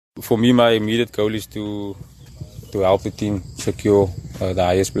For me, my immediate goal is to help the team secure the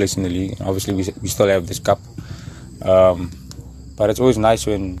highest place in the league. And obviously, we still have this cup, but it's always nice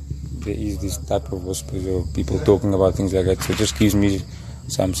when there is this type of whispers or people talking about things like that. So it just gives me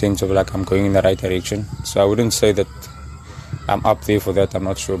some sense of like I'm going in the right direction. So I wouldn't say that I'm up there for that. I'm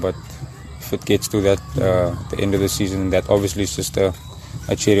not sure, but if it gets to that at the end of the season, that obviously is just a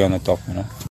cherry on the top, you know.